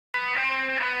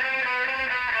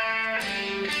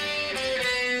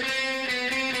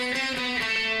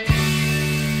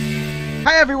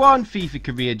everyone, FIFA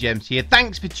Career Gems here.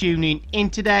 Thanks for tuning in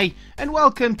today and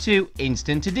welcome to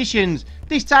Instant Editions.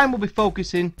 This time we'll be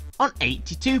focusing on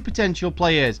 82 potential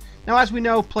players. Now, as we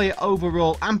know, player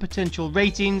overall and potential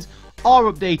ratings are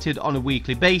updated on a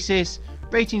weekly basis.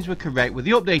 Ratings were correct with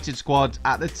the updated squads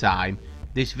at the time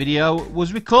this video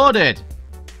was recorded.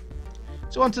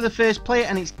 So on to the first player,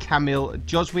 and it's Kamil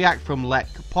Jozwiak from Lech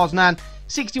Poznan.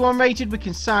 61 rated, we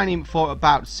can sign him for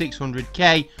about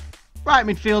 600k. Right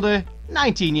midfielder,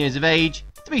 19 years of age,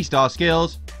 3-star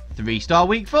skills, 3-star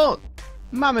weak foot.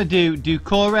 Mamadou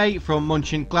Doucouré from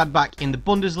Mönchengladbach in the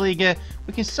Bundesliga,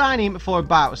 we can sign him for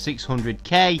about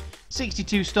 600k.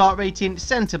 62 start rating,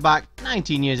 centre back,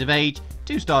 19 years of age,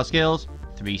 2-star skills,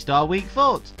 3-star weak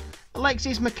foot.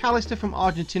 Alexis McAllister from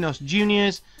Argentinos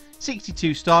Juniors,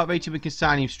 62 start rating, we can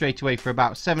sign him straight away for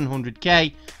about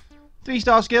 700k.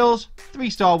 3-star skills,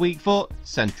 3-star weak foot,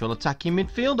 central attacking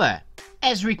midfielder.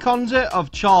 Ezri Konza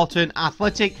of Charlton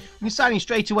Athletic, we can sign him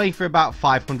straight away for about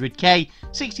 500k.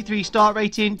 63 start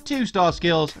rating, 2-star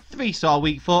skills, 3-star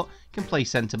weak foot, can play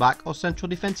centre back or central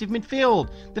defensive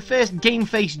midfield. The first game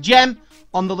face gem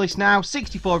on the list now,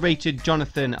 64 rated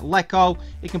Jonathan Lecco.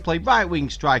 He can play right wing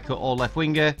striker or left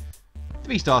winger.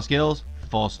 3-star skills,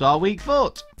 4-star weak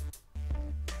foot.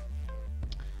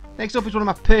 Next up is one of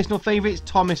my personal favourites,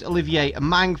 Thomas Olivier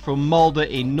Mang from Molde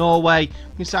in Norway.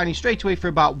 We can sign him straight away for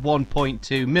about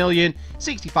 1.2 million.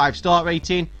 65 start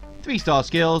rating, 3-star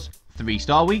skills,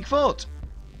 3-star weak foot.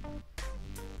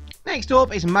 Next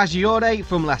up is Maggiore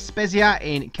from La Spezia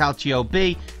in Calcio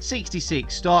B.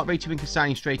 66 start rating, we can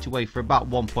sign him straight away for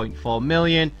about 1.4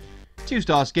 million.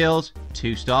 2-star skills,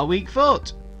 2-star weak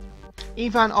foot.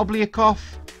 Ivan Obliakov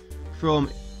from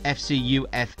FC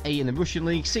UEFA in the Russian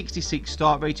League, 66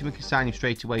 start rating, we can sign him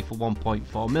straight away for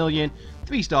 1.4 million.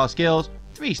 3-star skills,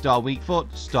 3-star weak foot,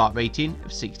 start rating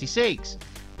of 66.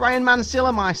 Brian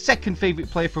Mancilla, my second favourite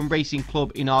player from Racing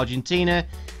Club in Argentina,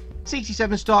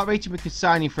 67 start rating, we can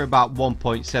sign him for about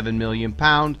 1.7 million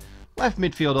pound. Left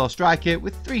midfield or striker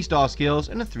with 3-star skills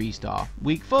and a 3-star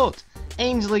weak foot.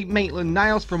 Ainsley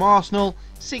Maitland-Niles from Arsenal,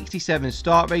 67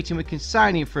 start rating, we can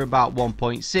sign him for about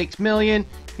 1.6 million.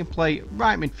 He can play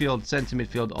right midfield, centre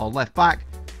midfield or left back.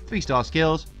 3-star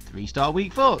skills, 3-star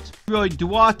weak foot. Roy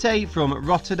Duarte from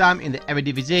Rotterdam in the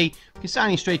Eredivisie, we can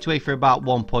sign him straight away for about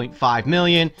 1.5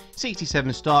 million.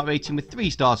 67 start rating with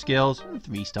 3-star skills and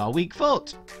 3-star weak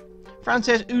foot.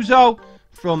 Frances Uzo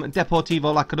from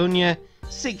Deportivo La Coruña,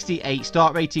 68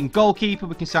 start rating goalkeeper,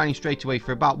 we can sign him straight away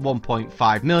for about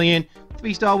 1.5 million.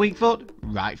 3-star weak foot,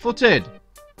 right footed.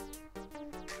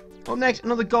 Up next,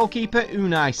 another goalkeeper,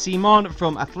 Unai Simon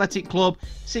from Athletic Club,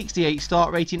 68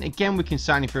 start rating, again we can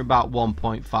sign him for about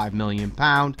 1.5 million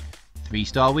pound.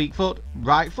 3-star weak foot,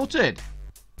 right footed.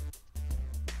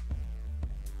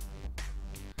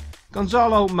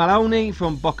 Gonzalo Maloney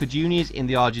from Boca Juniors in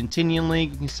the Argentinian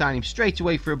League, we can sign him straight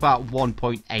away for about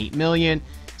 1.8 million.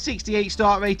 68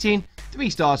 start rating,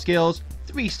 3-star skills,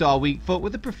 3-star weak foot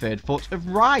with a preferred foot of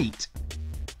right.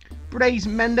 Brais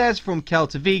Mendes from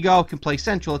Celta Vigo can play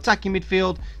central attacking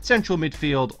midfield, central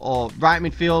midfield or right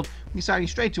midfield. We can sign him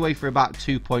straight away for about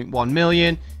 2.1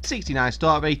 million. 69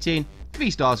 start rating,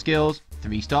 3-star skills,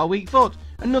 3-star weak foot.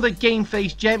 Another game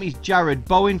face gem is Jared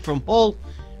Bowen from Hull.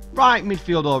 Right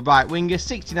midfield or right winger,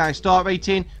 69 start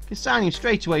rating. We can sign him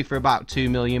straight away for about 2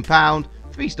 million pound.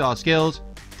 3-star skills,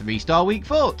 3-star weak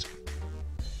foot.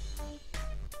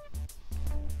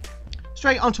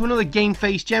 Straight onto another game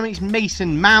face gem, it's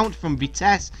Mason Mount from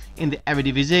Vitesse in the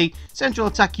Eredivisie. Central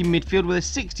attacking midfield with a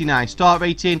 69 start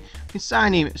rating. We can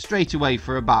sign him straight away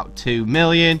for about 2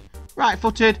 million. Right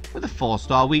footed with a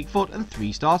 4-star weak foot and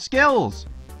 3-star skills.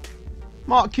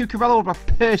 Mark Cucurella, one of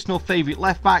my personal favourite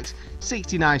left backs,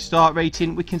 69 start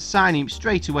rating. We can sign him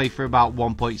straight away for about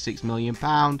 1.6 million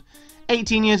pound.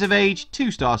 18 years of age,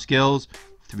 2-star skills,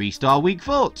 3-star weak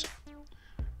foot.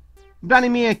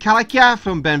 Branimir Kalikia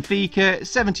from Benfica,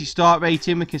 70 start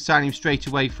rating, we can sign him straight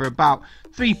away for about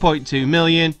 3.2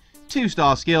 million.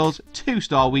 2-star skills,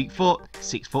 2-star weak foot,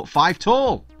 6'5"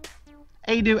 tall.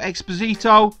 Edu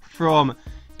Exposito from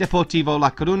Deportivo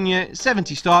La Coruña,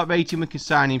 70 start rating, we can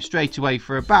sign him straight away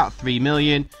for about 3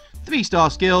 million. 3-star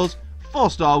skills,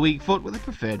 4-star weak foot with a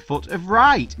preferred foot of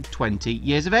right, 20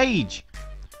 years of age.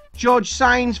 George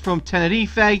Sainz from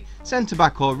Tenerife, centre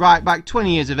back or right back,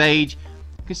 20 years of age.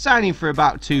 We can sign him for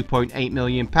about 2.8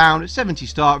 million pound, 70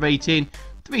 start rating,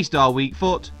 3-star weak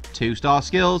foot, 2-star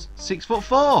skills,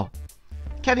 6'4".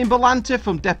 Kevin Bolanta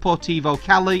from Deportivo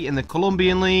Cali in the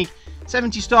Colombian League,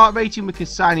 70 start rating, we can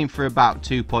sign him for about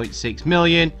 2.6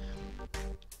 million.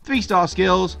 3-star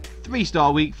skills,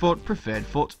 3-star weak foot, preferred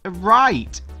foot of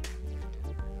right.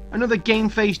 Another game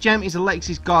face gem is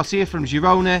Alexis Garcia from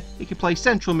Girona. He can play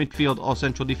central midfield or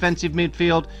central defensive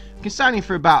midfield. You can sign him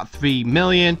for about 3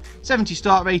 million, 70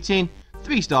 start rating,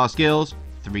 3-star skills,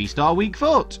 3-star weak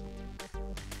foot.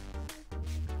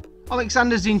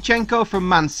 Alexander Zinchenko from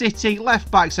Man City, left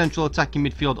back, central attacking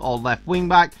midfield or left wing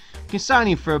back. You can sign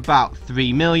him for about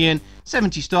 3 million,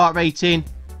 70 start rating,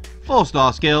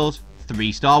 4-star skills,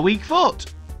 3-star weak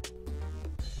foot.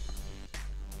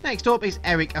 Next up is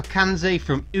Eric Okanze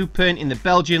from Eupen in the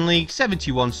Belgian League,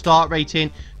 71 start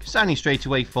rating, signing straight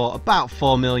away for about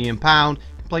 £4 million. Can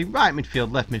play right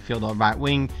midfield, left midfield or right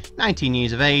wing, 19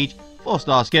 years of age,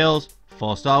 4-star skills,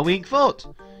 4-star weak foot.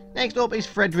 Next up is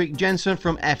Frederick Jensen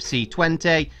from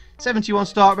FC20, 71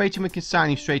 start rating, we can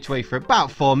sign him straight away for about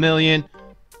 £4 million,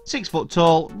 6 foot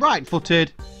tall, right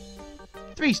footed,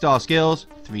 3-star skills,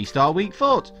 3-star weak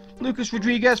foot. Lucas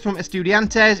Rodriguez from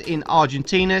Estudiantes in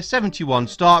Argentina, 71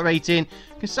 start rating,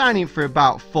 can sign him for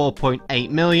about 4.8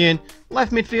 million.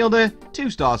 Left midfielder,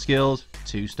 2-star skills,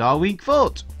 2-star weak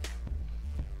foot.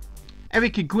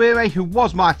 Eric Aguirre, who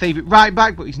was my favourite right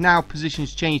back, but his now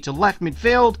positions changed to left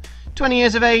midfield. 20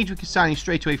 years of age, we can sign him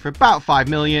straight away for about 5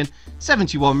 million.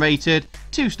 71 rated,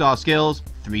 2-star skills,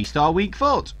 3-star weak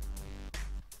foot.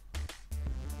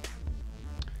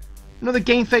 Another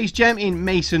game face gem in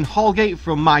Mason Holgate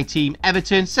from my team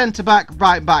Everton, centre back,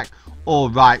 right back or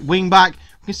right wing back.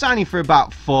 We can sign him for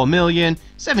about 4 million,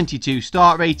 72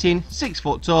 start rating, 6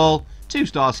 foot tall,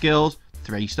 2-star skills,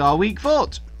 3-star weak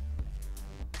foot.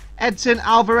 Edson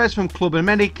Alvarez from Club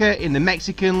America in the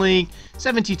Mexican League,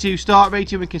 72 start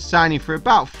rating, we can sign him for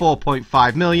about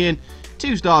 4.5 million,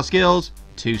 2-star skills,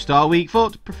 2-star weak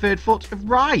foot, preferred foot of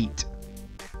right.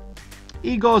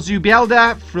 Igor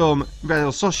Zubielda from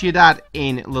Real Sociedad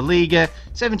in La Liga,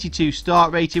 72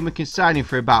 start rating, we can sign him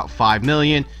for about 5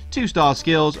 million, 2-star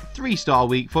skills, 3-star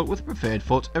weak foot with preferred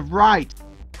foot of right.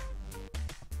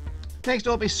 Next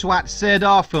up is Suat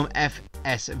Serdar from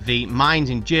FSV Mainz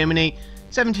in Germany,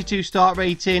 72 start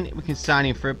rating, we can sign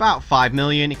him for about 5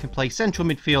 million, he can play central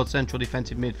midfield, central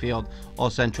defensive midfield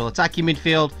or central attacking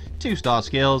midfield, 2-star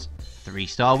skills,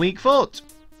 3-star weak foot.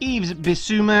 Yves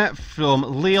Bissouma from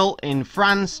Lille in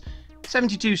France,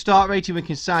 72 start rating, we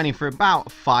can sign him for about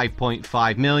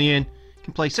 5.5 million.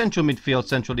 Can play central midfield,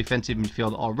 central defensive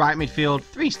midfield or right midfield,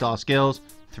 3-star skills,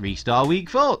 3-star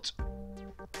weak foot.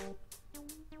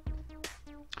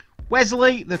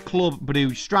 Wesley, the Club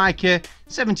Brugge striker,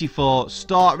 74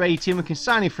 start rating, we can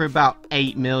sign him for about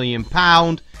 £8 million,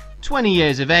 20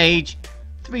 years of age,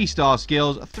 3-star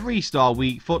skills, 3-star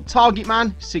weak foot, target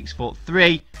man,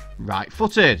 6'3", right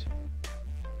footed.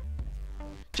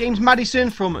 James Maddison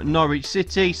from Norwich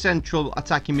City, central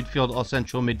attacking midfield or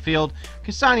central midfield,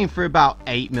 can sign him for about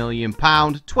 £8 million,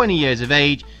 20 years of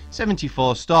age,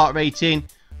 74 start rating,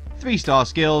 3-star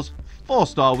skills,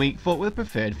 4-star weak foot with a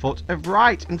preferred foot of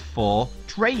right and 4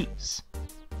 traits.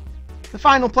 The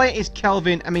final player is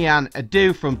Kelvin Amian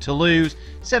Adu from Toulouse,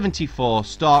 74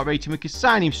 start rating, we can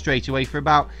sign him straight away for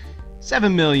about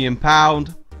 £7 million.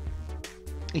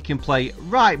 He can play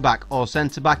right back or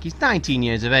centre back, he's 19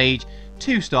 years of age,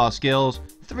 2-star skills,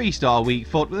 3-star weak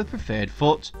foot with a preferred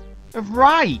foot of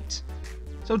right.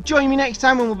 So join me next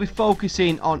time when we'll be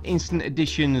focusing on Instant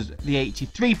Editions, the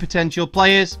 83 potential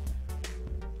players.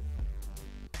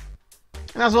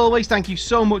 And as always, thank you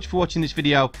so much for watching this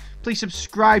video. Please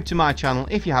subscribe to my channel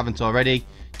if you haven't already.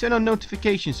 Turn on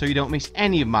notifications so you don't miss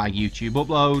any of my YouTube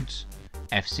uploads.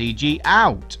 FCG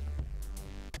out.